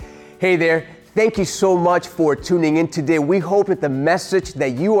Hey there, thank you so much for tuning in today. We hope that the message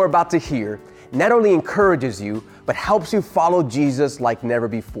that you are about to hear not only encourages you, but helps you follow Jesus like never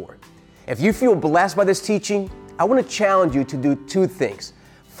before. If you feel blessed by this teaching, I want to challenge you to do two things.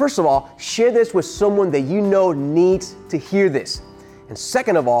 First of all, share this with someone that you know needs to hear this. And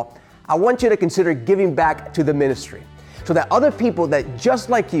second of all, I want you to consider giving back to the ministry so that other people that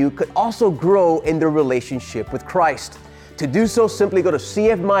just like you could also grow in their relationship with Christ. To do so, simply go to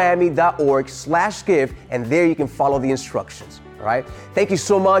cfmiami.org/give, and there you can follow the instructions. All right? Thank you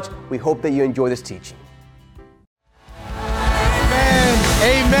so much. We hope that you enjoy this teaching. Amen.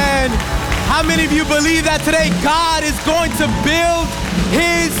 Amen. How many of you believe that today God is going to build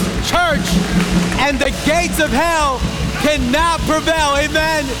His church and the gates of hell cannot prevail?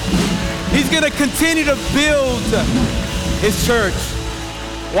 Amen. He's going to continue to build His church.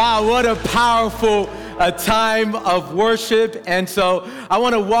 Wow, what a powerful time of worship. And so I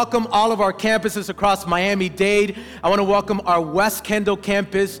want to welcome all of our campuses across Miami-Dade. I want to welcome our West Kendall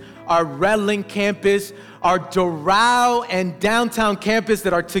campus, our Redland campus, our Doral and downtown campus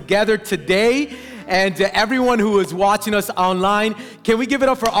that are together today, and everyone who is watching us online. Can we give it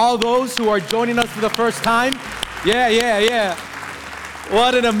up for all those who are joining us for the first time? Yeah.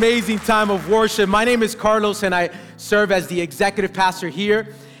 What an amazing time of worship. My name is Carlos, and I serve as the executive pastor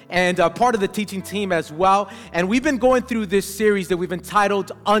here and part of the teaching team as well. And we've been going through this series that we've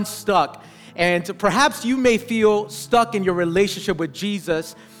entitled Unstuck. And perhaps you may feel stuck in your relationship with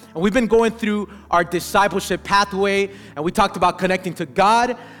Jesus. And we've been going through our discipleship pathway, and we talked about connecting to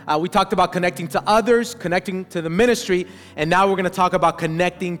God, we talked about connecting to others, connecting to the ministry, and now we're gonna talk about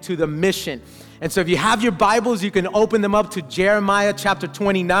connecting to the mission. And so if you have your Bibles, you can open them up to Jeremiah chapter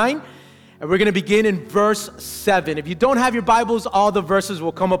 29, and we're gonna begin in verse 7. If you don't have your Bibles, all the verses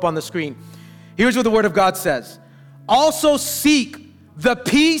will come up on the screen. Here's what the Word of God says. Also seek the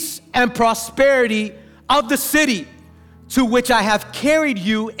peace and prosperity of the city to which I have carried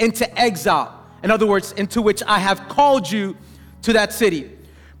you into exile. In other words, into which I have called you to that city.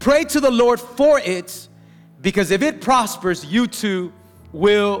 Pray to the Lord for it, because if it prospers, you too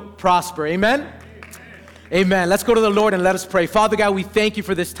will prosper. Amen? Amen. Let's go to the Lord and let us pray. Father God, we thank you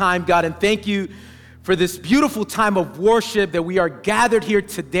for this time, God, and thank you for this beautiful time of worship that we are gathered here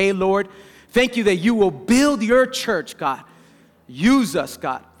today, Lord. Thank you that you will build your church, God. Use us,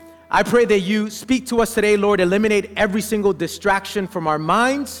 God. I pray that you speak to us today, Lord. Eliminate every single distraction from our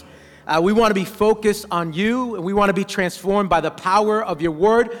minds. We want to be focused on you, and we want to be transformed by the power of your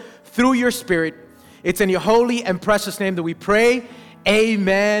word through your spirit. It's in your holy and precious name that we pray.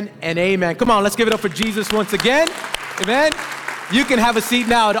 Amen and amen. Come on, let's give it up for Jesus once again. Amen. You can have a seat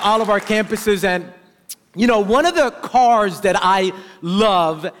now at all of our campuses. And, you know, one of the cars that I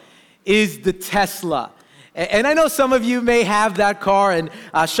love is the Tesla. And I know some of you may have that car, and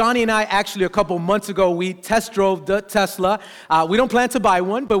Shawnee and I actually a couple months ago, we test drove the Tesla. We don't plan to buy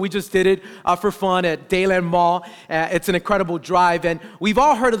one, but we just did it for fun at Dayland Mall. It's an incredible drive, and we've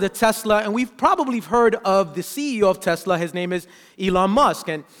all heard of the Tesla, and we've probably heard of the CEO of Tesla. His name is Elon Musk,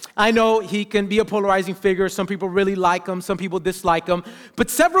 and I know he can be a polarizing figure. Some people really like him, some people dislike him. But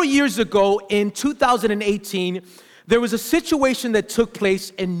several years ago, in 2018, there was a situation that took place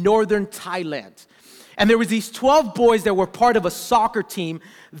in northern Thailand. And there was these 12 boys that were part of a soccer team.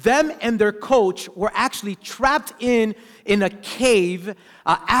 Them and their coach were actually trapped in a cave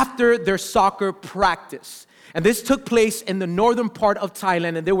after their soccer practice. And this took place in the northern part of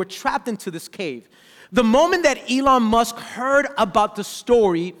Thailand, and they were trapped into this cave. The moment that Elon Musk heard about the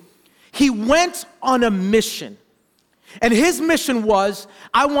story, he went on a mission. And his mission was,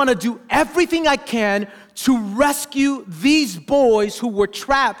 I want to do everything I can to rescue these boys who were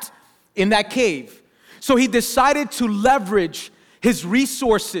trapped in that cave. So he decided to leverage his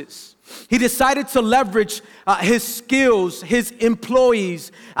resources. He decided to leverage his skills, his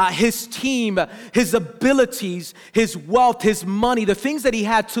employees, his team, his abilities, his wealth, his money, the things that he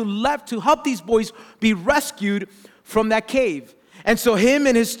had to help these boys be rescued from that cave. And so him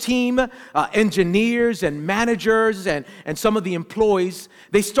and his team, engineers and managers and some of the employees,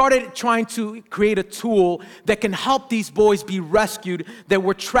 they started trying to create a tool that can help these boys be rescued that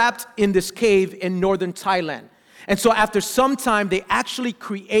were trapped in this cave in northern Thailand. And so after some time, they actually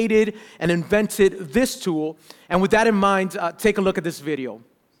created and invented this tool. And with that in mind, take a look at this video.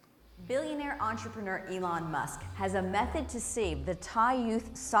 Billionaire entrepreneur Elon Musk has a method to save the Thai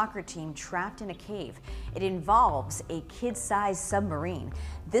youth soccer team trapped in a cave. It involves a kid-sized submarine.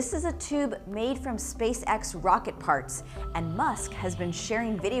 This is a tube made from SpaceX rocket parts, and Musk has been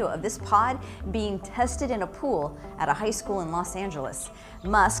sharing video of this pod being tested in a pool at a high school in Los Angeles.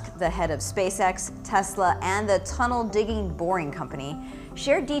 Musk, the head of SpaceX, Tesla, and the tunnel digging boring company,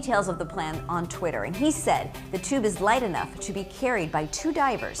 shared details of the plan on Twitter, and he said the tube is light enough to be carried by 2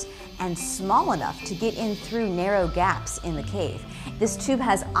 divers and small enough to get in through narrow gaps in the cave. This tube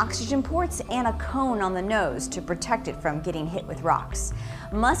has oxygen ports and a cone on the nose to protect it from getting hit with rocks.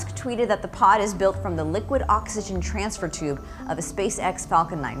 Musk tweeted that the pod is built from the liquid oxygen transfer tube of a SpaceX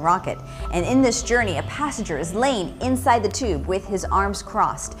Falcon 9 rocket. And in this journey, a passenger is laying inside the tube with his arms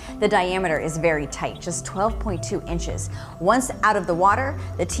crossed. The diameter is very tight, just 12.2 inches. Once out of the water,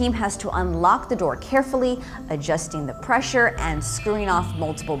 the team has to unlock the door carefully, adjusting the pressure and screwing off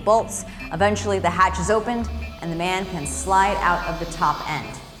multiple bolts. Eventually, the hatch is opened and the man can slide out of the top end.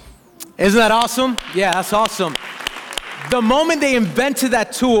 Isn't that awesome? Yeah, that's awesome. The moment they invented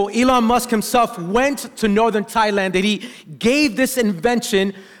that tool, Elon Musk himself went to northern Thailand and he gave this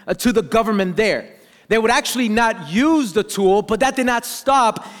invention to the government there. They would actually not use the tool, but that did not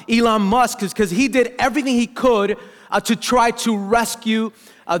stop Elon Musk because he did everything he could to try to rescue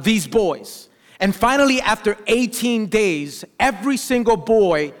these boys. And finally, after 18 days, every single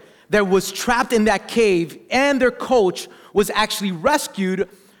boy that was trapped in that cave and their coach was actually rescued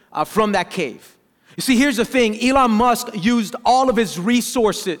from that cave. You see, here's the thing. Elon Musk used all of his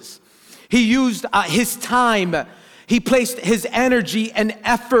resources. He used his time. He placed his energy and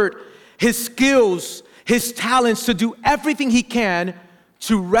effort, his skills, his talents to do everything he can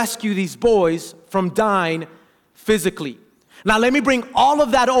to rescue these boys from dying physically. Now, let me bring all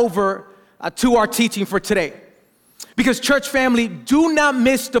of that over to our teaching for today. Because church family, do not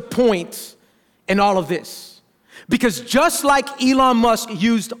miss the point in all of this. Because just like Elon Musk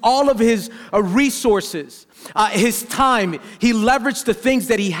used all of his resources, his time, he leveraged the things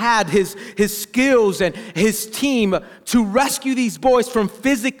that he had, his skills and his team to rescue these boys from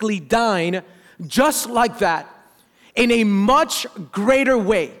physically dying, just like that, in a much greater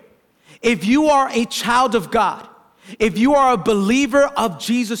way. If you are a child of God, if you are a believer of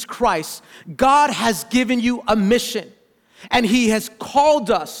Jesus Christ, God has given you a mission, and He has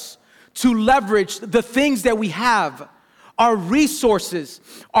called us to leverage the things that we have, our resources,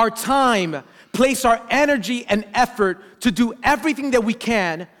 our time, place our energy and effort to do everything that we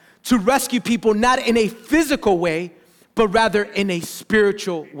can to rescue people, not in a physical way, but rather in a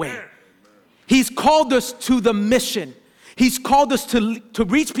spiritual way. He's called us to the mission. He's called us to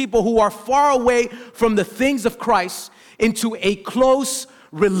reach people who are far away from the things of Christ into a close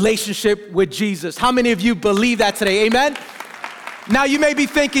relationship with Jesus. How many of you believe that today? Amen? Now you may be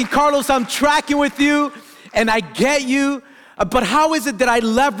thinking, Carlos, I'm tracking with you and I get you, but how is it that I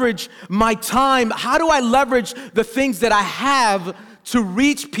leverage my time? How do I leverage the things that I have to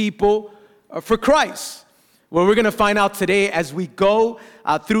reach people for Christ? Well, we're gonna find out today as we go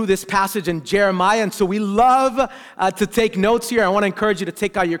through this passage in Jeremiah. And so we love to take notes here. I wanna encourage you to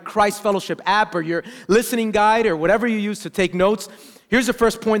take out your Christ Fellowship app or your listening guide or whatever you use to take notes. Here's the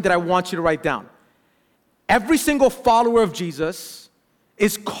first point that I want you to write down. Every single follower of Jesus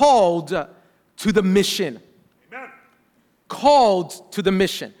is called to the mission. Amen. Called to the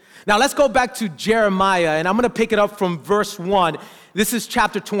mission. Now let's go back to Jeremiah, and I'm going to pick it up from verse 1. This is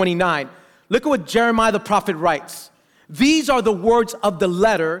chapter 29. Look at what Jeremiah the prophet writes. These are the words of the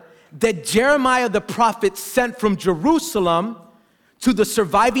letter that Jeremiah the prophet sent from Jerusalem to the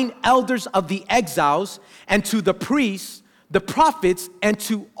surviving elders of the exiles and to the priests, the prophets, and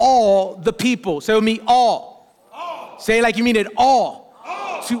to all the people. Say with me, all. Say it like you mean it, all.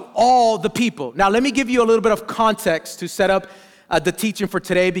 To all the people. Now, let me give you a little bit of context to set up the teaching for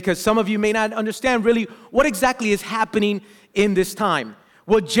today, because some of you may not understand really what exactly is happening in this time.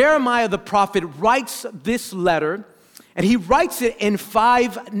 Well, Jeremiah the prophet writes this letter, and he writes it in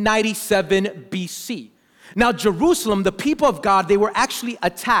 597 BC. Now, Jerusalem, the people of God, they were actually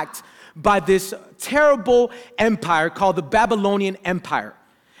attacked by this terrible empire called the Babylonian Empire.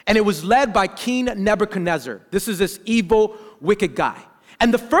 And it was led by King Nebuchadnezzar. This is this evil, wicked guy.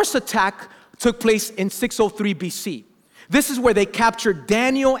 And the first attack took place in 603 BC. This is where they captured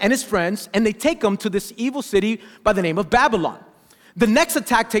Daniel and his friends, and they take them to this evil city by the name of Babylon. The next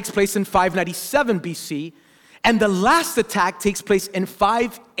attack takes place in 597 BC, and the last attack takes place in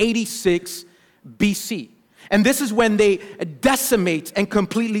 586 BC. And this is when they decimate and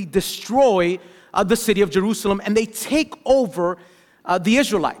completely destroy the city of Jerusalem, and they take over the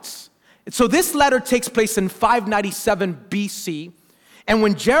Israelites. So this letter takes place in 597 BC, and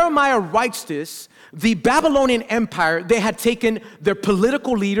when Jeremiah writes this, the Babylonian Empire, they had taken their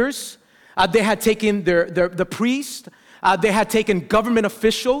political leaders, they had taken the priests, they had taken government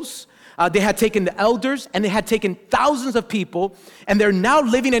officials, they had taken the elders, and they had taken thousands of people, and they're now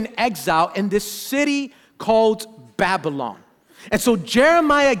living in exile in this city called Babylon. And so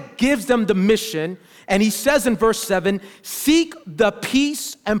Jeremiah gives them the mission, And he says in verse 7, seek the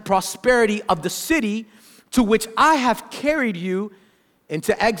peace and prosperity of the city to which I have carried you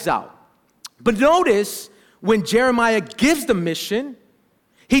into exile. But notice when Jeremiah gives the mission,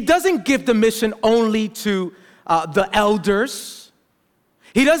 he doesn't give the mission only to the elders.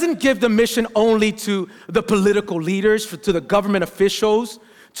 He doesn't give the mission only to the political leaders, to the government officials,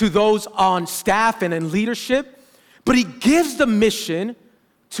 to those on staff and in leadership, but he gives the mission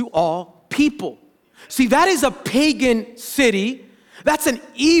to all people. See, that is a pagan city. That's an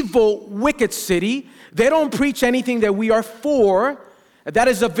evil, wicked city. They don't preach anything that we are for. That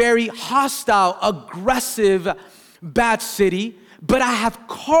is a very hostile, aggressive, bad city. But I have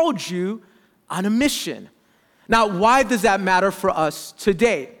called you on a mission. Now, why does that matter for us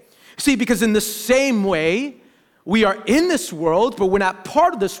today? See, because in the same way, we are in this world, but we're not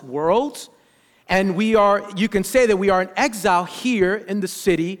part of this world. And you can say that we are in exile here in the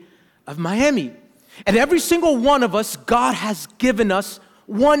city of Miami. And every single one of us, God has given us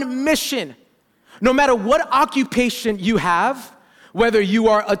one mission. No matter what occupation you have, whether you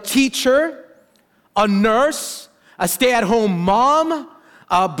are a teacher, a nurse, a stay-at-home mom,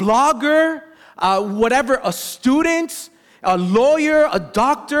 a blogger, whatever, a student, a lawyer, a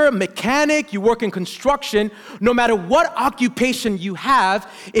doctor, a mechanic, you work in construction, no matter what occupation you have,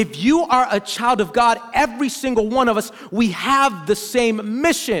 if you are a child of God, every single one of us, we have the same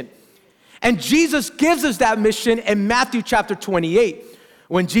mission. And Jesus gives us that mission in Matthew chapter 28.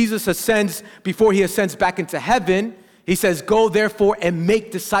 When Jesus ascends, before he ascends back into heaven, he says, go therefore and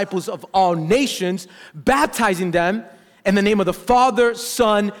make disciples of all nations, baptizing them in the name of the Father,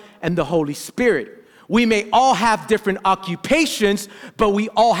 Son, and the Holy Spirit. We may all have different occupations, but we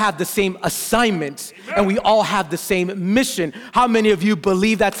all have the same assignments, and we all have the same mission. How many of you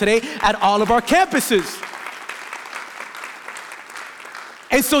believe that today at all of our campuses?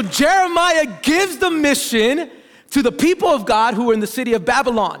 And so Jeremiah gives the mission to the people of God who are in the city of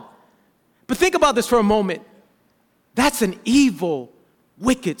Babylon. But think about this for a moment. That's an evil,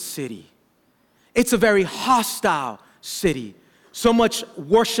 wicked city. It's a very hostile city. So much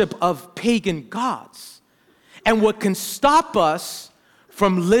worship of pagan gods. And what can stop us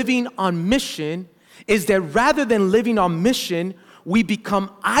from living on mission is that rather than living on mission, we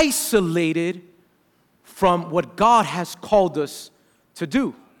become isolated from what God has called us to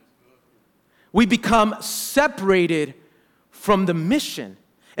do. We become separated from the mission.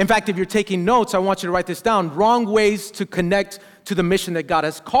 In fact, if you're taking notes, I want you to write this down. Wrong ways to connect to the mission that God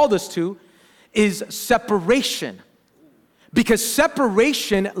has called us to is separation. Because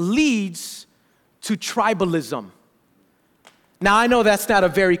separation leads to tribalism. Now, I know that's not a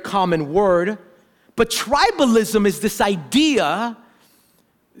very common word, but tribalism is this idea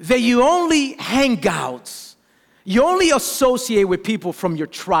that you only hang out, you only associate with people from your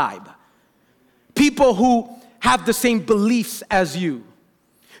tribe, people who have the same beliefs as you,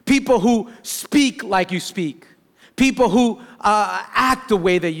 people who speak like you speak, people who act the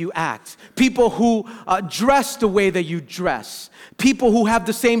way that you act, people who dress the way that you dress, people who have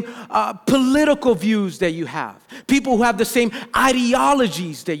the same political views that you have, people who have the same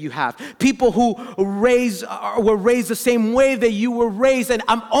ideologies that you have, people who were raised the same way that you were raised, and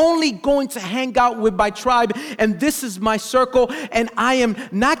I'm only going to hang out with my tribe, and this is my circle, and I am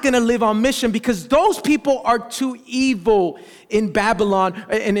not going to live on mission because those people are too evil in Babylon,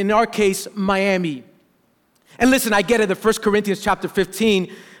 and in our case, Miami. And listen, I get it. In 1 Corinthians chapter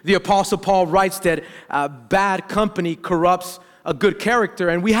 15, the Apostle Paul writes that bad company corrupts a good character,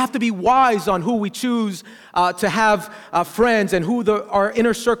 and we have to be wise on who we choose to have friends and who our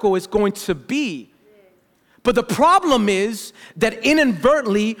inner circle is going to be. But the problem is that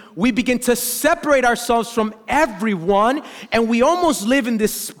inadvertently, we begin to separate ourselves from everyone, and we almost live in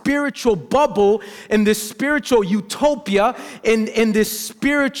this spiritual bubble, in this spiritual utopia, in this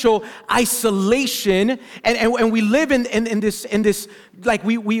spiritual isolation, and we live in this like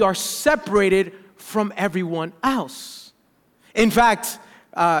we are separated from everyone else. In fact,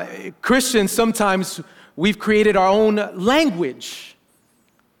 Christians, sometimes we've created our own language,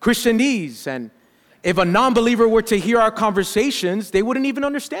 Christianese, and if a non-believer were to hear our conversations, they wouldn't even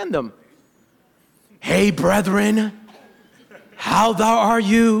understand them. Hey, brethren, how thou are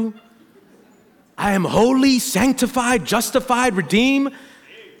you? I am holy, sanctified, justified, redeemed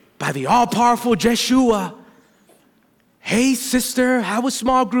by the all-powerful Jeshua. Hey, sister, how was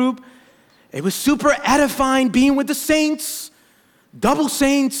small group? It was super edifying being with the saints, double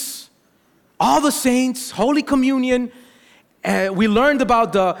saints, all the saints, Holy Communion. We learned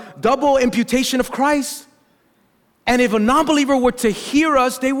about the double imputation of Christ. And if a non-believer were to hear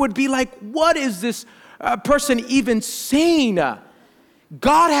us, they would be like, what is this person even saying?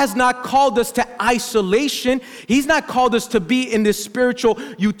 God has not called us to isolation. He's not called us to be in this spiritual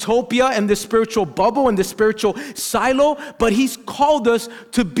utopia and this spiritual bubble and this spiritual silo, but He's called us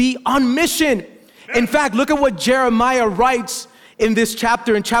to be on mission. In fact, look at what Jeremiah writes in this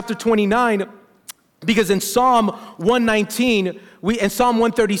chapter, in chapter 29, because in Psalm 119, and Psalm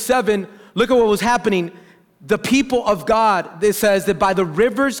 137, look at what was happening. The people of God, it says that by the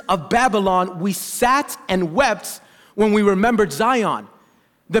rivers of Babylon, we sat and wept when we remembered Zion.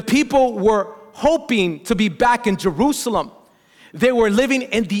 The people were hoping to be back in Jerusalem. They were living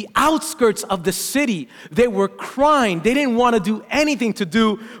in the outskirts of the city. They were crying. They didn't want to do anything to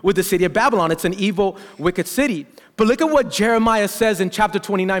do with the city of Babylon. It's an evil, wicked city. But look at what Jeremiah says in chapter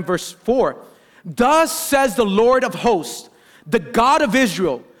 29, verse 4. Thus says the Lord of hosts, the God of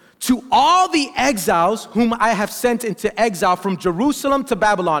Israel, to all the exiles whom I have sent into exile from Jerusalem to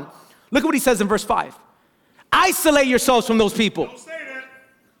Babylon. Look at what he says in verse 5. Isolate yourselves from those people. Don't say that.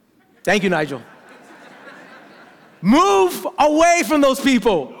 Thank you, Nigel. Move away from those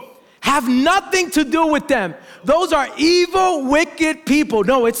people. Have nothing to do with them. Those are evil, wicked people.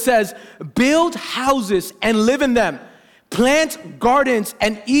 No, it says, build houses and live in them. Plant gardens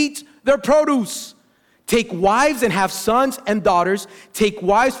and eat their produce. Take wives and have sons and daughters. Take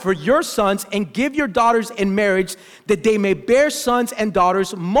wives for your sons and give your daughters in marriage that they may bear sons and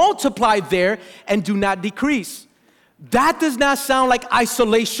daughters, multiply there and do not decrease. That does not sound like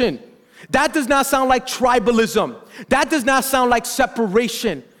isolation. That does not sound like tribalism. That does not sound like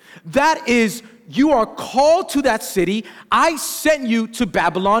separation. That is, you are called to that city. I sent you to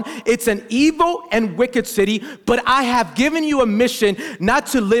Babylon. It's an evil and wicked city, but I have given you a mission not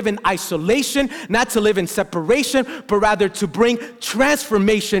to live in isolation, not to live in separation, but rather to bring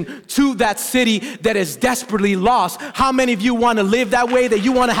transformation to that city that is desperately lost. How many of you want to live that way, that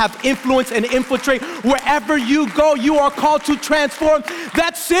you want to have influence and infiltrate? Wherever you go, you are called to transform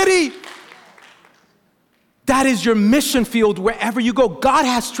that city. That is your mission field wherever you go. God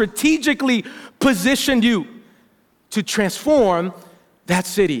has strategically positioned you to transform that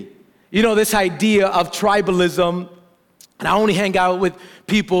city. You know, this idea of tribalism, and I only hang out with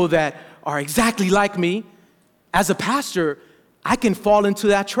people that are exactly like me. As a pastor, I can fall into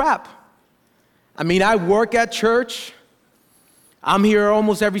that trap. I mean, I work at church. I'm here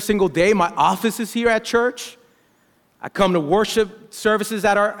almost every single day. My office is here at church. I come to worship services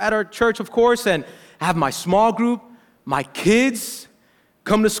at our church, of course, and I have my small group. My kids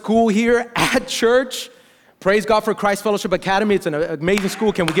come to school here at church. Praise God for Christ Fellowship Academy. It's an amazing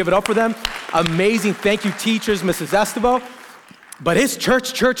school. Can we give it up for them? Amazing. Thank you, teachers, Mrs. Estevo. But it's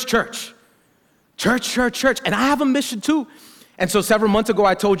church. And I have a mission too. And so several months ago,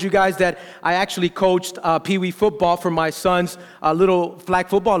 I told you guys that I actually coached Pee Wee football for my son's little flag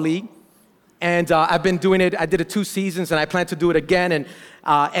football league. And I've been doing it. I did it 2 seasons, and I plan to do it again. And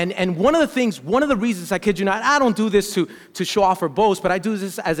one of the reasons, I kid you not, I don't do this to show off or boast, but I do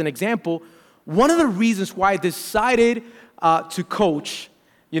this as an example. One of the reasons why I decided to coach,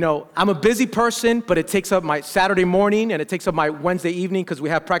 you know, I'm a busy person, but it takes up my Saturday morning and it takes up my Wednesday evening because we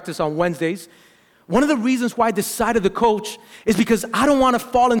have practice on Wednesdays. One of the reasons why I decided to coach is because I don't want to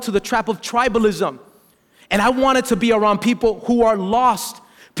fall into the trap of tribalism. And I wanted to be around people who are lost,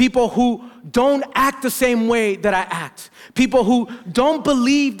 people who don't act the same way that I act, people who don't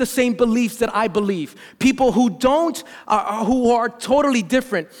believe the same beliefs that I believe, people who who are totally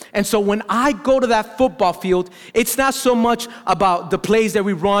different. And so when I go to that football field, it's not so much about the plays that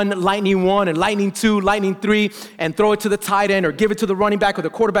we run, lightning 1 and lightning 2, lightning 3, and throw it to the tight end or give it to the running back or the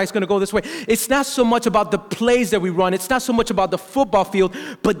quarterback's going to go this way. It's not so much about the plays that we run. It's not so much about the football field,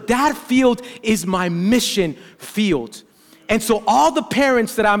 but that field is my mission field. And so all the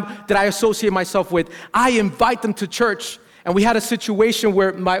parents that I associate myself with, I invite them to church. And we had a situation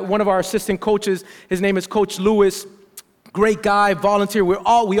where one of our assistant coaches, his name is Coach Lewis, great guy, volunteer. We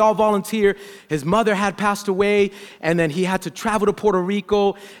all volunteer. His mother had passed away, and then he had to travel to Puerto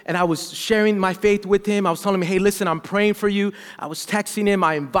Rico. And I was sharing my faith with him. I was telling him, hey, listen, I'm praying for you. I was texting him.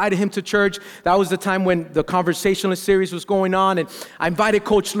 I invited him to church. That was the time when the Conversationalist series was going on. And I invited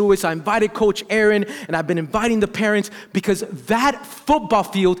Coach Lewis. I invited Coach Aaron. And I've been inviting the parents because that football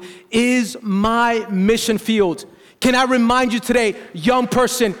field is my mission field. Can I remind you today, young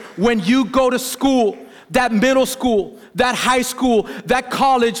person, when you go to school, that middle school, that high school, that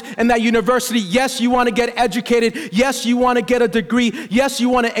college, and that university, yes, you want to get educated. Yes, you want to get a degree. Yes, you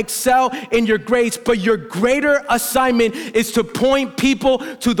want to excel in your grades, but your greater assignment is to point people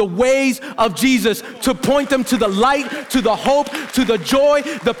to the ways of Jesus, to point them to the light, to the hope, to the joy,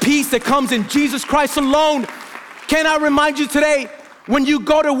 the peace that comes in Jesus Christ alone. Can I remind you today, when you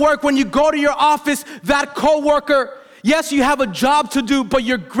go to work, when you go to your office, that coworker, Yes, you have a job to do, but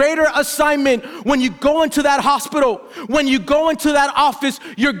your greater assignment when you go into that hospital, when you go into that office,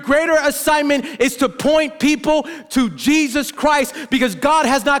 your greater assignment is to point people to Jesus Christ, because God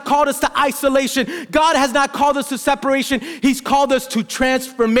has not called us to isolation. God has not called us to separation. He's called us to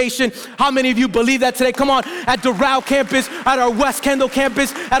transformation. How many of you believe that today? Come on, at Doral campus, at our West Kendall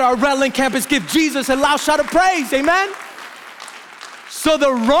campus, at our Redland campus, give Jesus a loud shout of praise, amen? So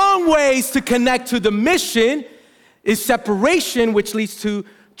the wrong ways to connect to the mission is separation, which leads to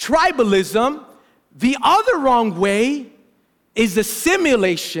tribalism. The other wrong way is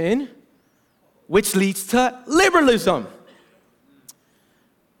assimilation, which leads to liberalism.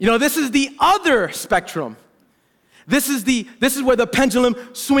 You know, this is the other spectrum. This is where the pendulum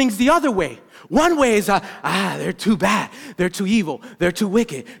swings the other way. One way is, they're too bad, they're too evil, they're too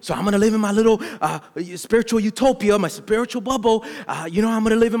wicked, so I'm gonna live in my little spiritual utopia, my spiritual bubble, I'm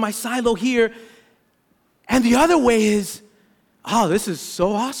gonna live in my silo here. And the other way is, this is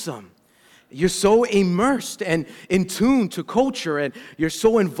so awesome. You're so immersed and in tune to culture, and you're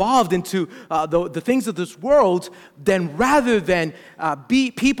so involved into the things of this world, then rather than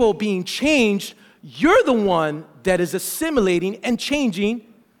people being changed, you're the one that is assimilating and changing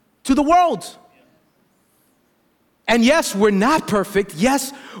to the world. And yes, we're not perfect.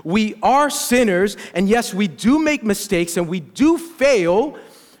 Yes, we are sinners. And yes, we do make mistakes and we do fail.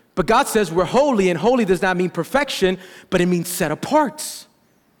 But God says we're holy, and holy does not mean perfection, but it means set apart.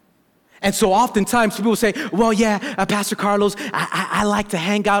 And so oftentimes people say, well, yeah, Pastor Carlos, I like to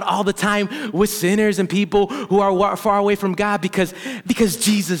hang out all the time with sinners and people who are far away from God because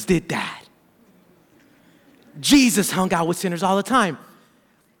Jesus did that. Jesus hung out with sinners all the time.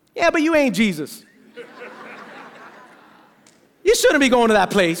 Yeah, but you ain't Jesus. You shouldn't be going to that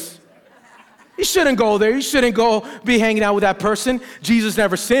place. You shouldn't go there. You shouldn't go be hanging out with that person. Jesus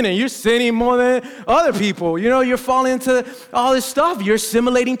never sinned, and you're sinning more than other people. You're falling into all this stuff. You're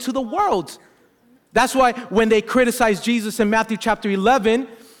assimilating to the world. That's why when they criticize Jesus in Matthew chapter 11,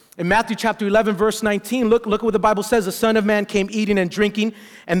 verse 19, look what the Bible says. The Son of Man came eating and drinking,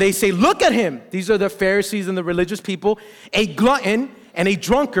 and they say, look at him. These are the Pharisees and the religious people, a glutton and a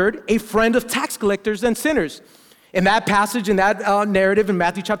drunkard, a friend of tax collectors and sinners. In that passage, in that narrative in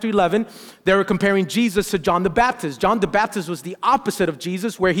Matthew chapter 11, they were comparing Jesus to John the Baptist. John the Baptist was the opposite of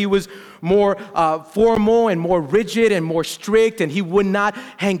Jesus, where he was more formal and more rigid and more strict, and he would not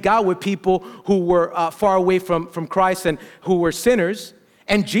hang out with people who were far away from Christ and who were sinners.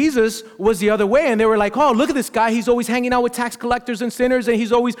 And Jesus was the other way, and they were like, oh, look at this guy. He's always hanging out with tax collectors and sinners, and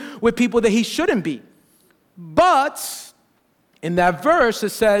he's always with people that he shouldn't be. But in that verse,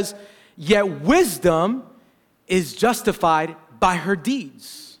 it says, yet wisdom is justified by her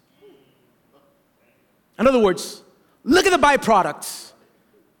deeds. In other words, look at the byproducts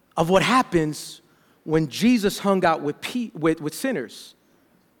of what happens when Jesus hung out with sinners.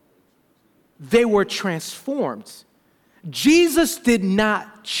 They were transformed. Jesus did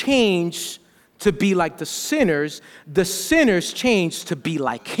not change to be like the sinners changed to be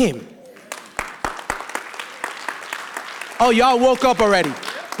like him. Oh, y'all woke up already.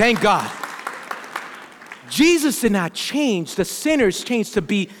 Thank God. Jesus did not change. The sinners changed to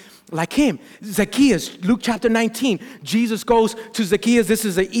be like him. Zacchaeus, Luke chapter 19, Jesus goes to Zacchaeus. This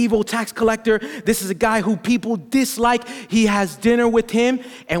is an evil tax collector. This is a guy who people dislike. He has dinner with him,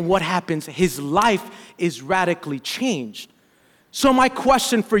 and what happens? His life is radically changed. So my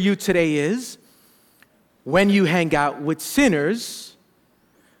question for you today is, when you hang out with sinners,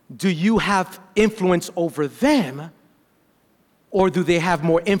 do you have influence over them, or do they have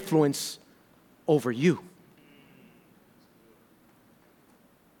more influence over you?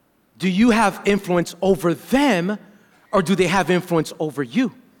 Do you have influence over them, or do they have influence over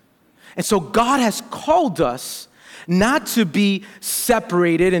you? And so God has called us not to be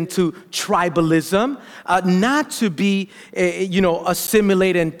separated into tribalism, not to be,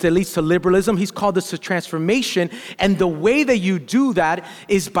 assimilated and that leads to liberalism. He's called us to transformation. And the way that you do that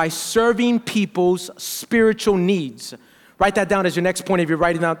is by serving people's spiritual needs. Write that down as your next point if you're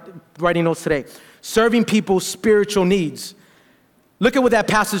writing notes today. Serving people's spiritual needs. Look at what that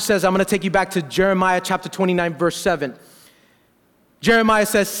passage says. I'm going to take you back to Jeremiah chapter 29, verse 7. Jeremiah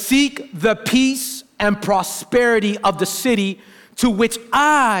says, seek the peace and prosperity of the city to which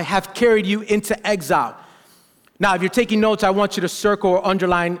I have carried you into exile. Now, if you're taking notes, I want you to circle or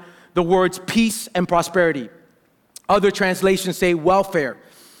underline the words peace and prosperity. Other translations say welfare.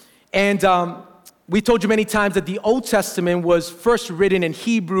 And we told you many times that the Old Testament was first written in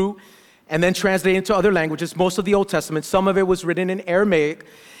Hebrew and then translated into other languages. Most of the Old Testament, some of it was written in Aramaic.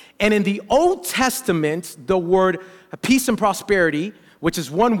 And in the Old Testament, the word peace and prosperity, which is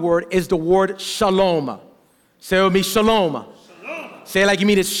one word, is the word shalom. Say it with me, shalom. Say it like you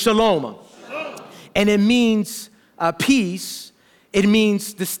mean it, shalom. And it means peace. It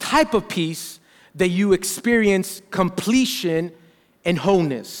means this type of peace that you experience completion and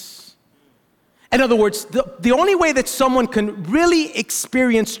wholeness. In other words, the only way that someone can really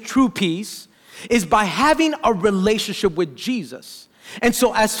experience true peace is by having a relationship with Jesus. And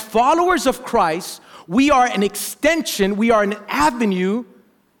so as followers of Christ, we are an extension, we are an avenue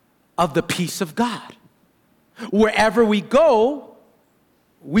of the peace of God. Wherever we go,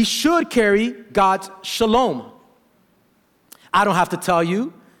 we should carry God's shalom. I don't have to tell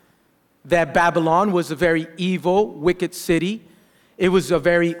you that Babylon was a very evil, wicked city. It was a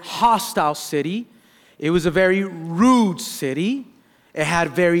very hostile city. It was a very rude city. It had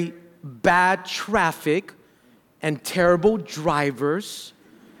very bad traffic and terrible drivers,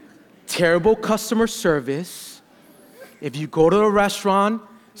 terrible customer service. If you go to a restaurant,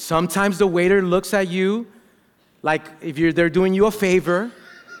 sometimes the waiter looks at you like if they're doing you a favor.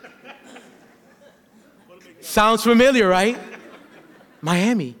 Sounds familiar, right?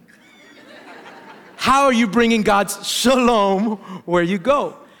 Miami. How are you bringing God's shalom where you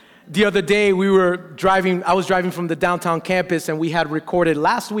go? The other day I was driving from the downtown campus, and we had recorded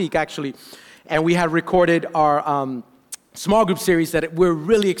last week actually, and we had recorded our small group series that we're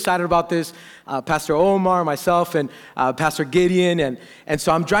really excited about this. Pastor Omar, myself, and Pastor Gideon, and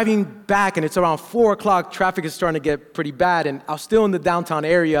so I'm driving back, and it's around 4 o'clock. Traffic is starting to get pretty bad, and I was still in the downtown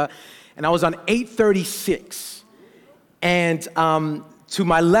area, and I was on 836, and to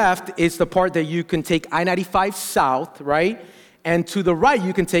my left is the part that you can take I-95 south, right? And to the right,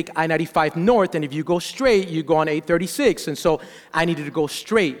 you can take I-95 north, and if you go straight, you go on 836. And so I needed to go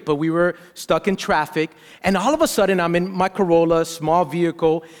straight, but we were stuck in traffic. And all of a sudden, I'm in my Corolla, small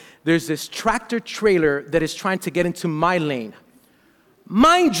vehicle. There's this tractor trailer that is trying to get into my lane.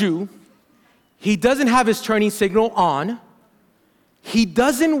 Mind you, he doesn't have his turning signal on. He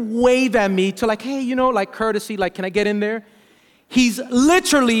doesn't wave at me to like, hey, like courtesy, like, can I get in there? He's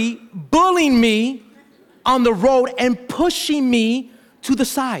literally bullying me on the road and pushing me to the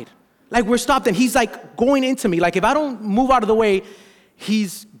side. Like we're stopped, and he's like going into me. Like if I don't move out of the way,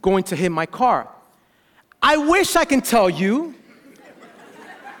 he's going to hit my car. I wish I can tell you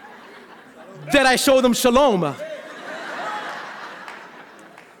that I showed him shalom.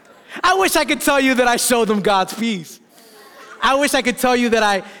 I wish I could tell you that I showed them God's peace. I wish I could tell you that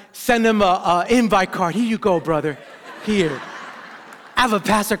I send them an invite card. Here you go, brother. Here. I have a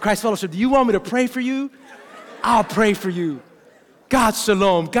pastor at Christ Fellowship. Do you want me to pray for you? I'll pray for you. God's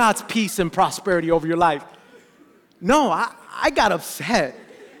shalom, God's peace and prosperity over your life. No, I got upset.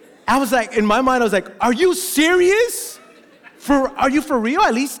 I was like, in my mind, I was like, are you serious? Are you for real?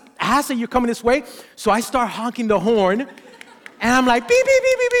 At least ask that you're coming this way. So I start honking the horn, and I'm like, beep, beep,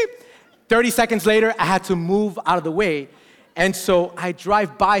 beep, beep, beep. 30 seconds later, I had to move out of the way. And so I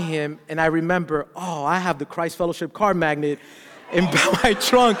drive by him, and I remember, I have the Christ Fellowship car magnet in my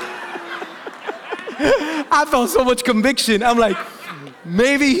trunk. I felt so much conviction. I'm like,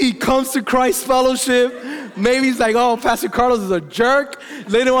 maybe he comes to Christ Fellowship. Maybe he's like, Pastor Carlos is a jerk.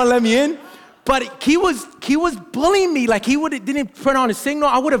 They didn't want to let me in. But he was bullying me. Like didn't put on his signal.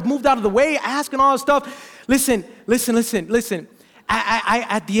 I would have moved out of the way, asking all this stuff. Listen.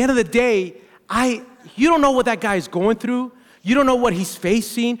 At the end of the day, you don't know what that guy is going through. You don't know what he's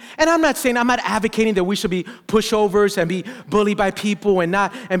facing. And I'm not advocating that we should be pushovers and be bullied by people and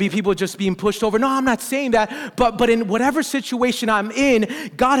be people just being pushed over. No, I'm not saying that. But in whatever situation I'm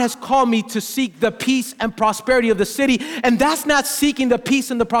in, God has called me to seek the peace and prosperity of the city. And that's not seeking the peace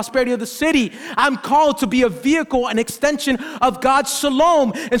and the prosperity of the city. I'm called to be a vehicle, an extension of God's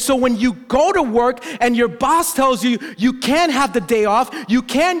shalom. And so when you go to work and your boss tells you you can have the day off, you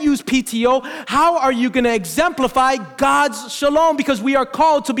can use PTO, how are you going to exemplify God's shalom? Because we are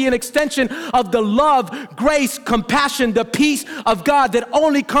called to be an extension of the love, grace, compassion, the peace of God that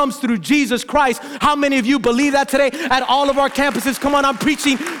only comes through Jesus Christ. How many of you believe that today at all of our campuses? Come on, I'm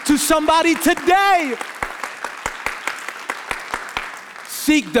preaching to somebody today.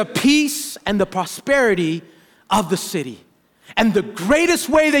 Seek the peace and the prosperity of the city. And the greatest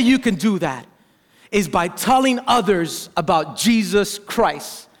way that you can do that is by telling others about Jesus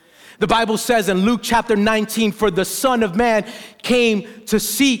Christ. The Bible says in Luke chapter 19, for the Son of Man came to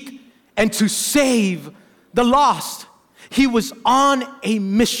seek and to save the lost. He was on a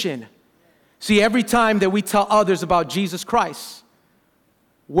mission. See, every time that we tell others about Jesus Christ,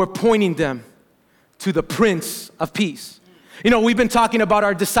 we're pointing them to the Prince of Peace. We've been talking about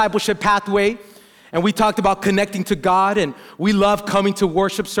our discipleship pathway, And we talked about connecting to God, and we love coming to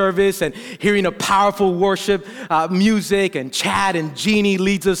worship service and hearing a powerful worship music, and Chad and Jeannie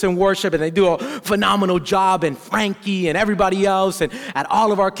leads us in worship, and they do a phenomenal job, and Frankie and everybody else, and at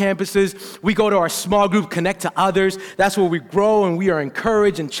all of our campuses. We go to our small group, Connect to Others. That's where we grow and we are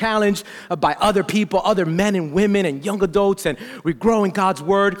encouraged and challenged by other people, other men and women and young adults, and we grow in God's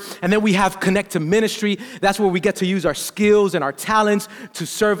word. And then we have Connect to Ministry. That's where we get to use our skills and our talents to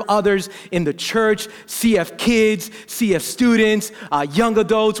serve others in the church. CF Kids, CF students, young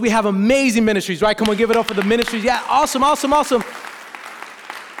adults. We have amazing ministries, right? Come on, give it up for the ministries. Yeah, awesome, awesome, awesome.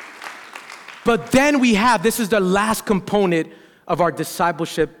 But then we have, this is the last component of our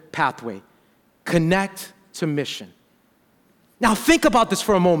discipleship pathway, connect to mission. Now think about this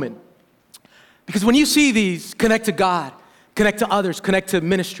for a moment. Because when you see these, connect to God, connect to others, connect to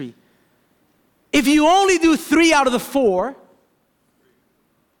ministry, if you only do 3 out of the 4,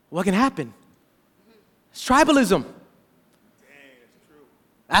 what can happen? It's tribalism.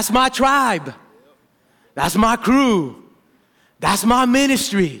 That's my tribe. That's my crew. That's my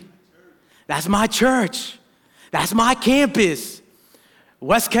ministry. That's my church. That's my campus.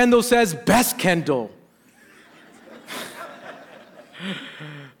 West Kendall says best Kendall.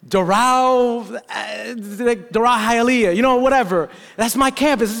 Doral Hialeah, you know, whatever. That's my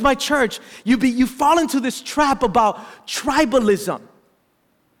campus. This is my church. You fall into this trap about tribalism.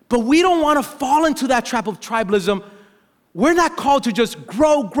 But we don't want to fall into that trap of tribalism. We're not called to just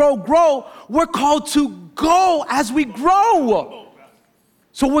grow, grow, grow. We're called to go as we grow.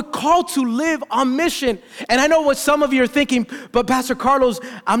 So we're called to live on mission. And I know what some of you are thinking, but Pastor Carlos,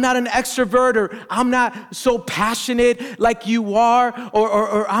 I'm not an extrovert, or I'm not so passionate like you are,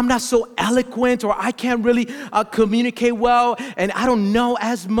 or I'm not so eloquent, or I can't really communicate well, and I don't know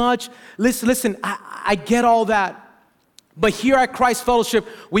as much. Listen, I get all that. But here at Christ Fellowship,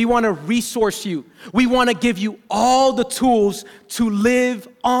 we want to resource you. We want to give you all the tools to live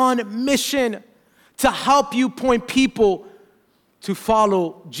on mission, to help you point people to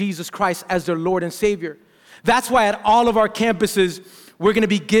follow Jesus Christ as their Lord and Savior. That's why at all of our campuses, we're going to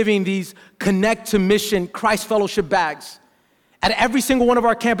be giving these Connect to Mission Christ Fellowship bags. At every single one of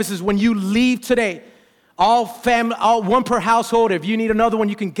our campuses, when you leave today, all one per household. If you need another one,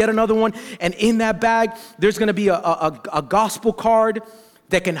 you can get another one. And in that bag, there's going to be a gospel card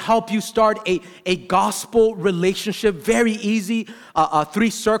that can help you start a gospel relationship. Very easy, a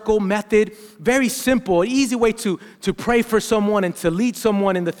 3-circle method. Very simple, an easy way to pray for someone and to lead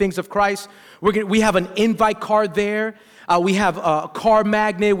someone in the things of Christ. We have an invite card there. We have a car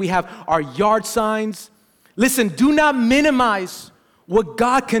magnet. We have our yard signs. Listen, do not minimize what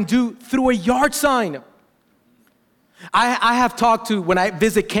God can do through a yard sign. I have talked to, when I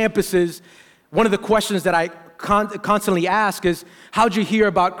visit campuses, one of the questions that I constantly ask is, how'd you hear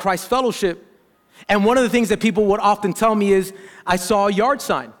about Christ Fellowship? And one of the things that people would often tell me is, I saw a yard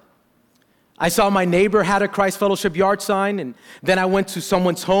sign. I saw my neighbor had a Christ Fellowship yard sign, and then I went to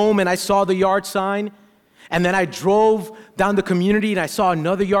someone's home and I saw the yard sign, and then I drove down the community and I saw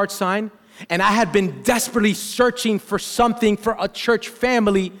another yard sign, and I had been desperately searching for something for a church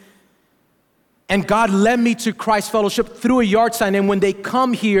family. And God led me to Christ Fellowship through a yard sign. And when they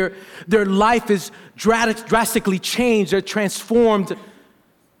come here, their life is drastically changed. They're transformed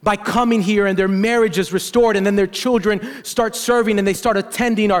by coming here, and their marriage is restored. And then their children start serving, and they start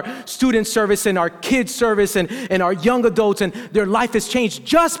attending our student service and our kids service and our young adults. And their life is changed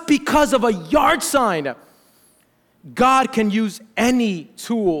just because of a yard sign. God can use any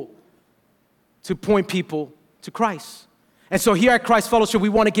tool to point people to Christ. And so here at Christ Fellowship, we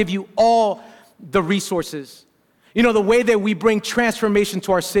want to give you all the resources. You know, the way that we bring transformation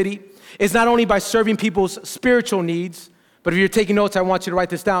to our city is not only by serving people's spiritual needs, but if you're taking notes, I want you to write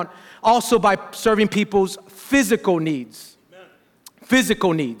this down, also by serving people's physical needs. Amen.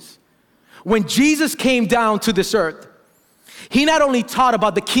 Physical needs. When Jesus came down to this earth, he not only taught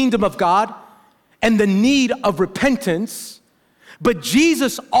about the kingdom of God and the need of repentance, but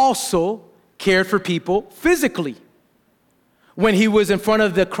Jesus also cared for people physically. When he was in front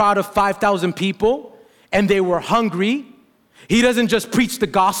of the crowd of 5,000 people and they were hungry, he doesn't just preach the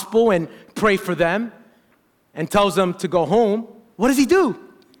gospel and pray for them and tells them to go home. What does he do?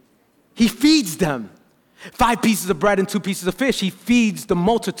 He feeds them. 5 pieces of bread and 2 pieces of fish. He feeds the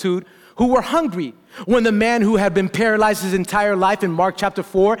multitude who were hungry. When the man who had been paralyzed his entire life in Mark chapter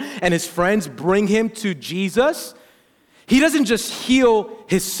 4 and his friends bring him to Jesus, he doesn't just heal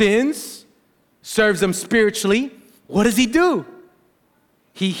his sins, serves them spiritually. What does he do?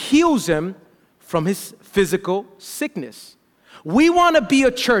 He heals him from his physical sickness. We want to be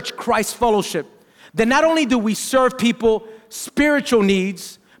a church, Christ Fellowship, that not only do we serve people spiritual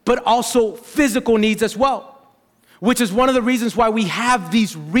needs, but also physical needs as well, which is one of the reasons why we have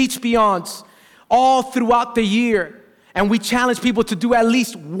these Reach Beyonds all throughout the year. And we challenge people to do at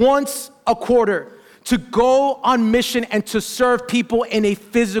least once a quarter, to go on mission and to serve people in a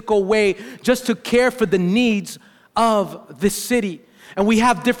physical way, just to care for the needs of this city. And we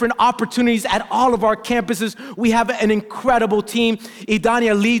have different opportunities at all of our campuses. We have an incredible team.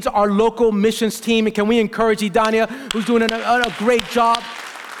 Idania leads our local missions team. And can we encourage Idania, who's doing a great job?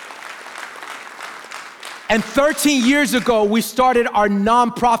 And 13 years ago, we started our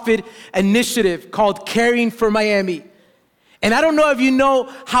nonprofit initiative called Caring for Miami. And I don't know if you know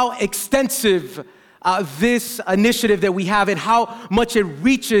how extensive this initiative that we have and how much it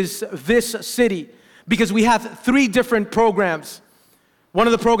reaches this city, because we have 3 different programs. One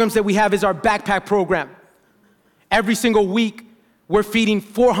of the programs that we have is our backpack program. Every single week, we're feeding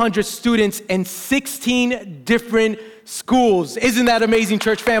 400 students in 16 different schools. Isn't that amazing,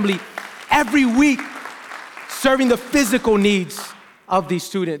 church family? Every week, serving the physical needs of these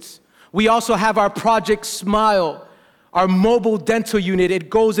students. We also have our Project Smile, our mobile dental unit. It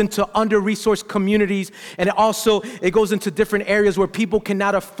goes into under-resourced communities, and it goes into different areas where people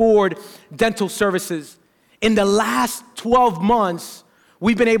cannot afford dental services. In the last 12 months,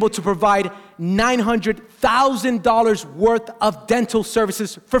 we've been able to provide $900,000 worth of dental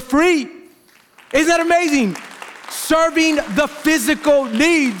services for free. Isn't that amazing? Serving the physical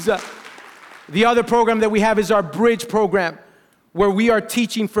needs. The other program that we have is our Bridge program, where we are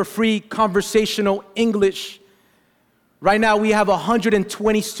teaching for free conversational English. Right now, we have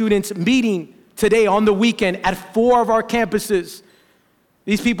 120 students meeting today on the weekend at 4 of our campuses.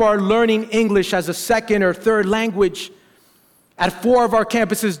 These people are learning English as a second or third language. At 4 of our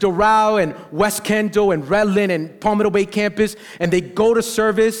campuses, Doral and West Kendall and Redland and Palmetto Bay campus, and they go to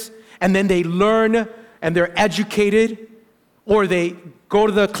service, and then they learn, and they're educated, or they go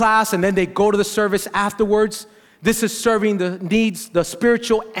to the class, and then they go to the service afterwards. This is serving the needs, the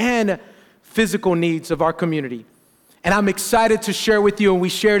spiritual and physical needs of our community. And I'm excited to share with you, and we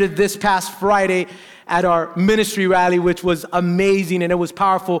shared it this past Friday at our ministry rally, which was amazing, and it was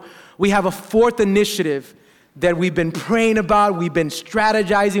powerful. We have a 4th initiative that we've been praying about, we've been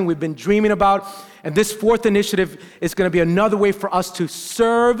strategizing, we've been dreaming about. And this 4th initiative is going to be another way for us to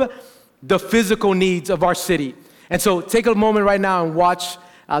serve the physical needs of our city. And so take a moment right now and watch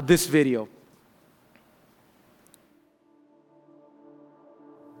this video.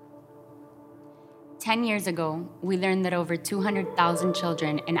 Ten years ago, we learned that over 200,000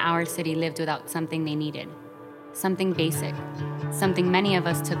 children in our city lived without something they needed. Something basic, something many of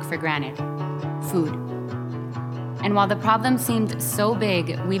us took for granted: food. And while the problem seemed so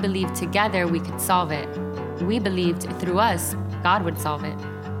big, we believed together we could solve it. We believed through us, God would solve it.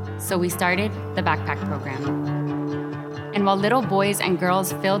 So we started the Backpack Program. And while little boys and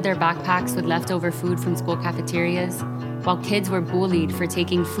girls filled their backpacks with leftover food from school cafeterias, while kids were bullied for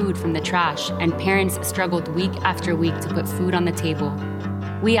taking food from the trash and parents struggled week after week to put food on the table,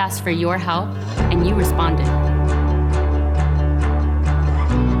 we asked for your help and you responded.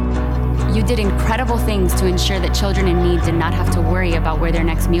 You did incredible things to ensure that children in need did not have to worry about where their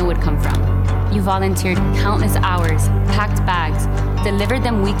next meal would come from. You volunteered countless hours, packed bags, delivered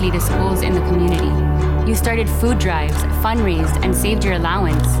them weekly to schools in the community. You started food drives, fundraised, and saved your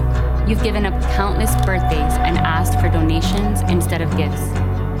allowance. You've given up countless birthdays and asked for donations instead of gifts.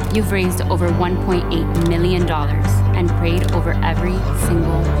 You've raised over $1.8 million and prayed over every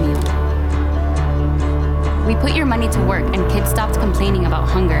single meal. We put your money to work, and kids stopped complaining about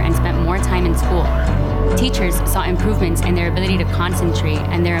hunger and spent more time in school. Teachers saw improvements in their ability to concentrate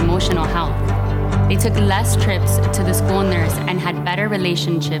and their emotional health. They took less trips to the school nurse and had better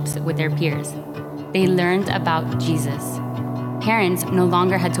relationships with their peers. They learned about Jesus. Parents no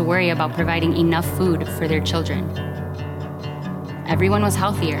longer had to worry about providing enough food for their children. Everyone was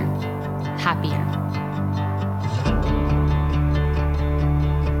healthier, happier.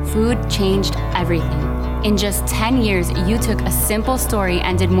 Food changed everything. In just 10 years, you took a simple story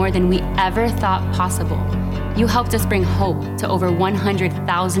and did more than we ever thought possible. You helped us bring hope to over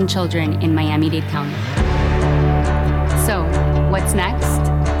 100,000 children in Miami-Dade County. So, what's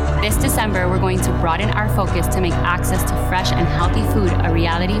next? This December, we're going to broaden our focus to make access to fresh and healthy food a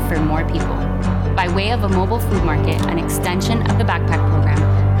reality for more people. By way of a mobile food market, an extension of the Backpack Program,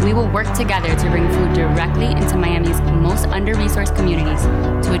 we will work together to bring food directly into Miami's most under-resourced communities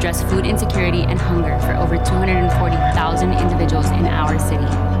to address food insecurity and hunger for over 240,000 individuals in our city.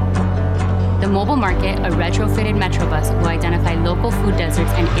 The mobile market, a retrofitted Metrobus, will identify local food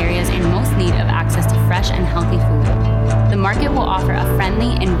deserts and areas in most need of access to fresh and healthy food. The market will offer a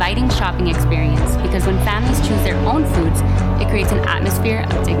friendly, inviting shopping experience because when families choose their own foods, it creates an atmosphere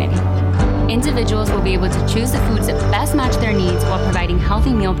of dignity. Individuals will be able to choose the foods that best match their needs while providing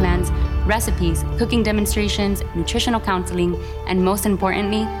healthy meal plans, recipes, cooking demonstrations, nutritional counseling, and most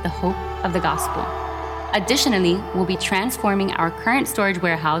importantly, the hope of the gospel. Additionally, we'll be transforming our current storage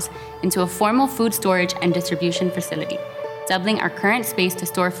warehouse into a formal food storage and distribution facility, doubling our current space to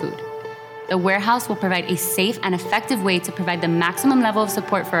store food. The warehouse will provide a safe and effective way to provide the maximum level of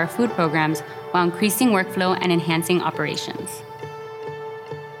support for our food programs while increasing workflow and enhancing operations.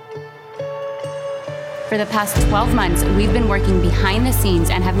 For the past 12 months, we've been working behind the scenes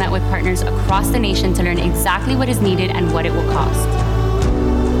and have met with partners across the nation to learn exactly what is needed and what it will cost.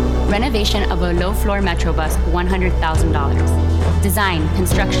 Renovation of a low-floor Metrobus, $100,000. Design,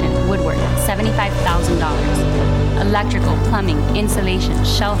 construction, woodwork, $75,000. Electrical, plumbing, insulation,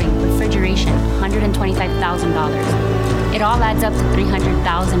 shelving, refrigeration, $125,000. It all adds up to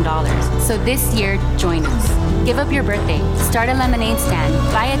 $300,000. So this year, join us. Give up your birthday, start a lemonade stand,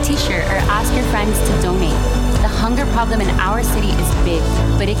 buy a t-shirt, or ask your friends to donate. The hunger problem in our city is big,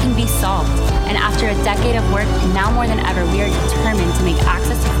 but it can be solved. And after a decade of work, now more than ever, we are determined to make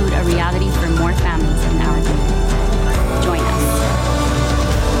access to food a reality for more families in our community. Join us.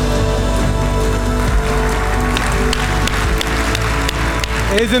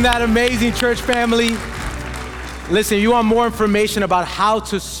 Isn't that amazing, church family? Listen, you want more information about how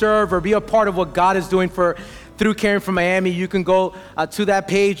to serve or be a part of what God is doing through Caring for Miami, you can go to that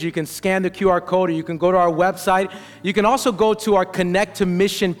page, you can scan the QR code, or you can go to our website. You can also go to our Connect to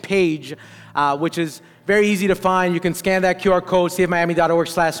Mission page, which is very easy to find. You can scan that QR code,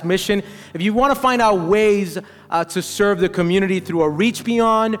 cfmiami.org/mission. If you want to find out ways to serve the community through a Reach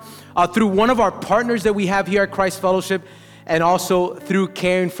Beyond, through one of our partners that we have here at Christ Fellowship, and also through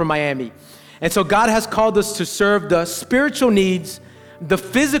Caring for Miami. And so God has called us to serve the spiritual needs, the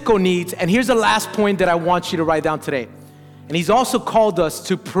physical needs, and here's the last point that I want you to write down today. And He's also called us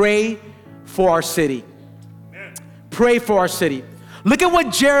to pray for our city. Pray for our city. Look at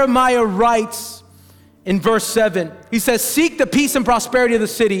what Jeremiah writes in verse 7. He says, seek the peace and prosperity of the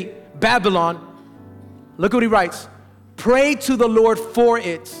city, Babylon. Look what he writes. Pray to the Lord for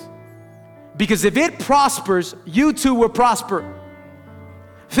it, because if it prospers, you too will prosper.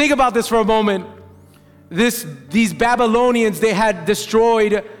 Think about this for a moment. These Babylonians, they had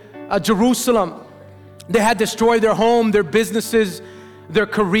destroyed Jerusalem. They had destroyed their home, their businesses, their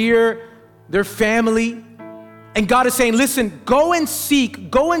career, their family. And God is saying, listen, go and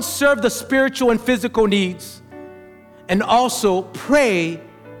seek, go and serve the spiritual and physical needs, and also pray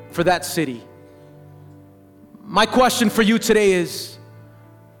for that city. My question for you today is,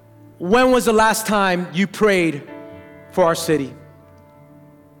 when was the last time you prayed for our city?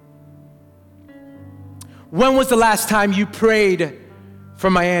 When was the last time you prayed for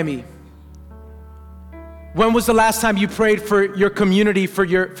Miami? When was the last time you prayed for your community, for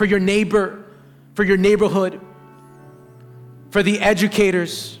your neighbor, for your neighborhood, for the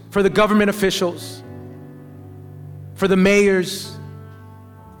educators, for the government officials, for the mayors,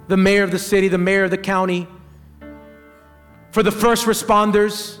 the mayor of the city, the mayor of the county, for the first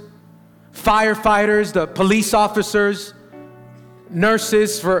responders, firefighters, the police officers,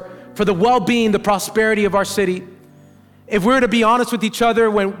 nurses, for the well-being, the prosperity of our city? If we're to be honest with each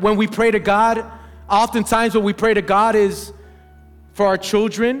other, when we pray to God, oftentimes what we pray to God is for our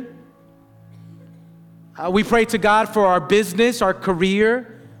children. We pray to God for our business, our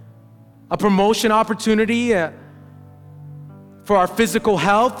career, a promotion opportunity, for our physical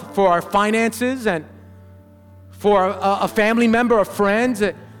health, for our finances, and for a family member, a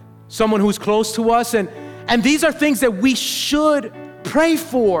friend, someone who's close to us. And these are things that we should pray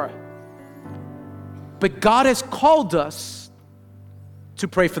for. But God has called us to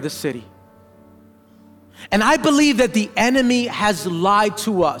pray for the city. And I believe that the enemy has lied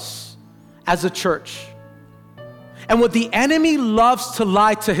to us as a church. And what the enemy loves to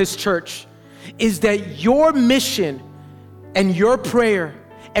lie to his church is that your mission and your prayer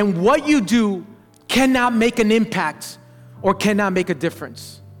and what you do cannot make an impact or cannot make a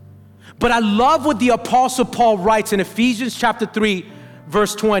difference. But I love what the Apostle Paul writes in Ephesians chapter 3,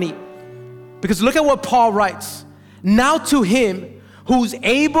 verse 20. Because look at what Paul writes. Now to him who's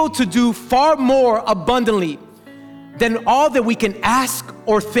able to do far more abundantly than all that we can ask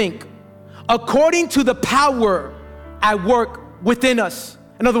or think, according to the power at work within us.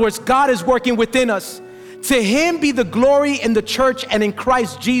 In other words, God is working within us. To him be the glory in the church and in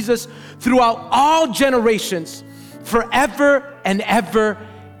Christ Jesus throughout all generations, forever and ever.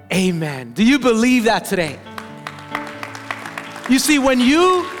 Amen. Do you believe that today? You see, when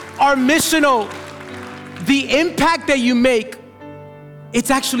you are missional, the impact that you make, it's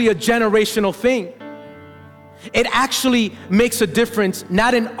actually a generational thing. It actually makes a difference,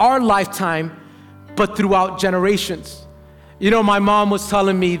 not in our lifetime, but throughout generations. You know, my mom was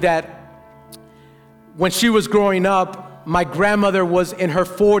telling me that when she was growing up, my grandmother was in her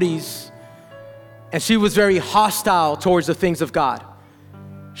 40s, and she was very hostile towards the things of God.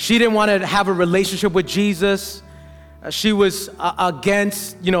 She didn't want to have a relationship with Jesus. She was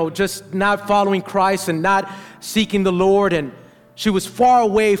against, just not following Christ and not seeking the Lord, and she was far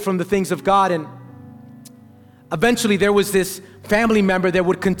away from the things of God. And eventually there was this family member that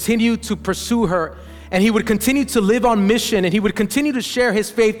would continue to pursue her, and he would continue to live on mission, and he would continue to share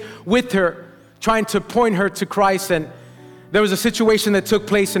his faith with her, trying to point her to Christ. And there was a situation that took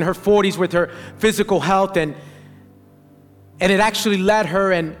place in her 40s with her physical health, and it actually led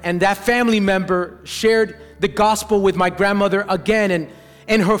her, and that family member shared the gospel with my grandmother again. And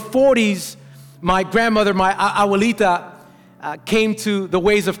in her 40s, my grandmother, my abuelita, came to the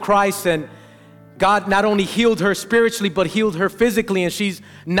ways of Christ, and God not only healed her spiritually, but healed her physically. And she's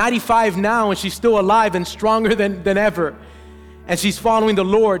 95 now, and she's still alive and stronger than ever. And she's following the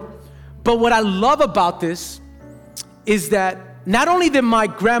Lord. But what I love about this is that not only did my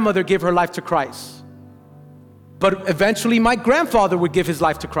grandmother give her life to Christ, but eventually my grandfather would give his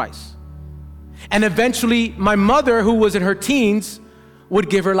life to Christ. And eventually my mother, who was in her teens, would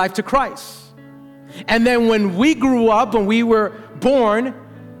give her life to Christ. And then when we grew up, when we were born,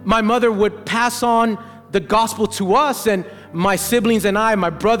 my mother would pass on the gospel to us, and my siblings and I,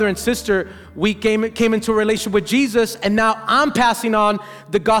 my brother and sister, we came into a relationship with Jesus, and now I'm passing on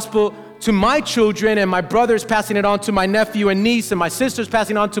the gospel to my children, and my brother's passing it on to my nephew and niece, and my sister's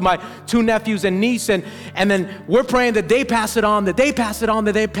passing on to my 2 nephews and niece, and then we're praying that they pass it on, that they pass it on,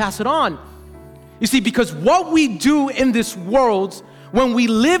 that they pass it on. You see, because what we do in this world, when we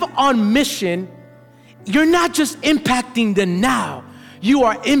live on mission, you're not just impacting the now, you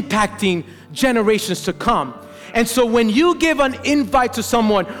are impacting generations to come. And so when you give an invite to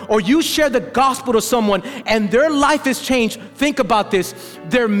someone, or you share the gospel to someone, and their life is changed, think about this.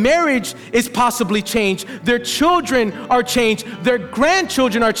 Their marriage is possibly changed. Their children are changed. Their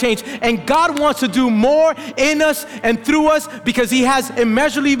grandchildren are changed. And God wants to do more in us and through us, because He has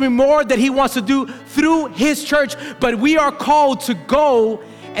immeasurably more that He wants to do through His church. But we are called to go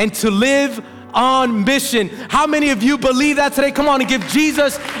and to live on mission. How many of you believe that today? Come on and give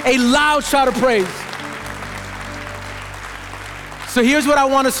Jesus a loud shout of praise. So here's what I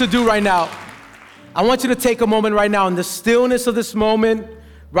want us to do right now. I want you to take a moment right now, in the stillness of this moment,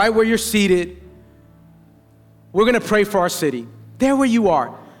 right where you're seated. We're going to pray for our city. There where you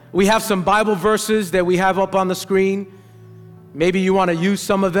are. We have some Bible verses that we have up on the screen. Maybe you want to use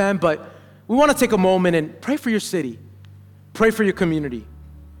some of them, but we want to take a moment and pray for your city. Pray for your community.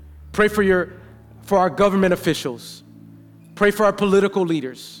 Pray for our government officials. Pray for our political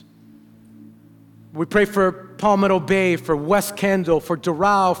leaders. We pray for Palmetto Bay, for West Kendall, for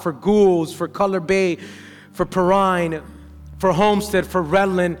Doral, for Goulds, for Cutler Bay, for Perrine, for Homestead, for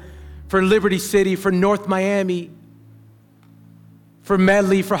Redland, for Liberty City, for North Miami, for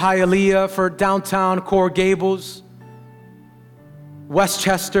Medley, for Hialeah, for downtown Coral Gables,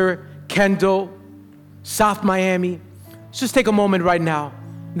 Westchester, Kendall, South Miami. Let's just take a moment right now,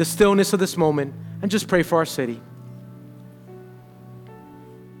 in the stillness of this moment, and just pray for our city.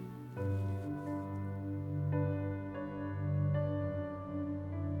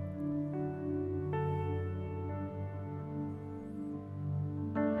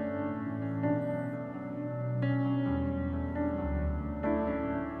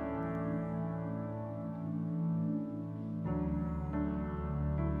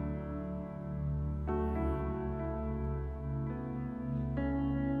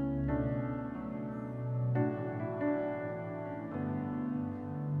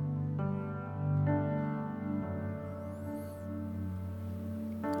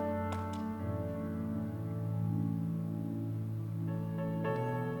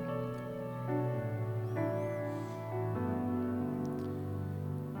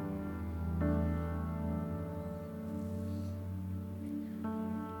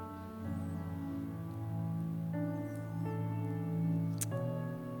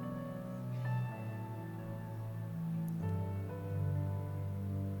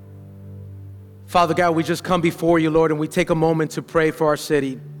 Father God, we just come before you, Lord, and we take a moment to pray for our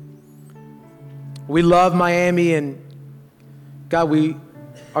city. We love Miami, and God, we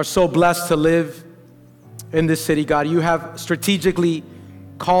are so blessed to live in this city, God. You have strategically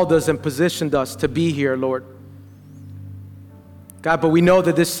called us and positioned us to be here, Lord. God, but we know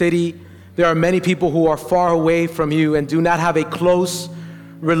that this city, there are many people who are far away from you and do not have a close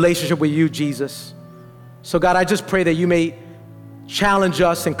relationship with you, Jesus. So God, I just pray that you may challenge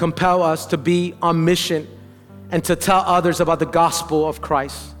us and compel us to be on mission and to tell others about the gospel of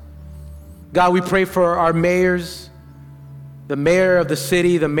Christ. God, we pray for our mayors, the mayor of the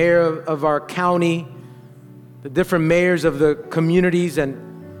city, the mayor of our county, the different mayors of the communities and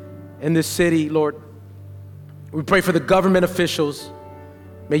in this city, Lord. We pray for the government officials.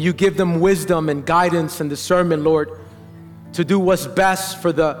 May you give them wisdom and guidance and discernment, Lord, to do what's best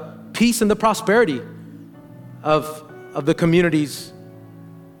for the peace and the prosperity of the communities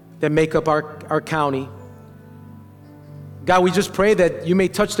that make up our county. God, we just pray that you may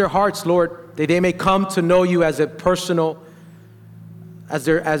touch their hearts, Lord, that they may come to know you as a personal, as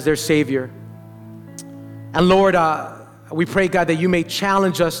their Savior. And Lord, we pray, God, that you may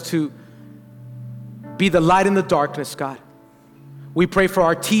challenge us to be the light in the darkness, God. We pray for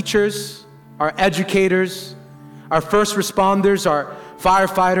our teachers, our educators, our first responders, our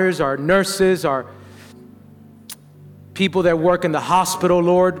firefighters, our nurses, our people that work in the hospital,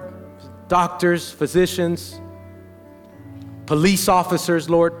 Lord, doctors, physicians, police officers,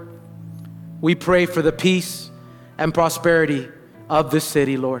 Lord. We pray for the peace and prosperity of this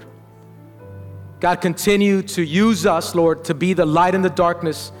city, Lord. God, continue to use us, Lord, to be the light in the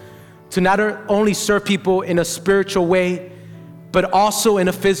darkness, to not only serve people in a spiritual way, but also in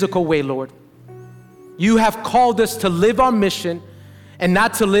a physical way, Lord. You have called us to live on mission and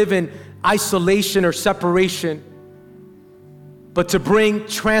not to live in isolation or separation, but to bring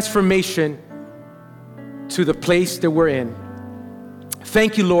transformation to the place that we're in.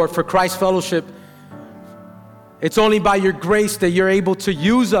 Thank you, Lord, for Christ Fellowship. It's only by your grace that you're able to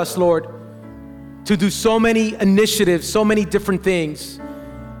use us, Lord, to do so many initiatives, so many different things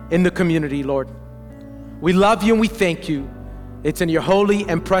in the community, Lord. We love you and we thank you. It's in your holy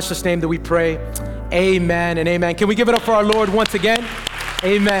and precious name that we pray. Amen and amen. Can we give it up for our Lord once again?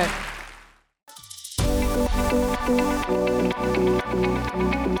 Amen.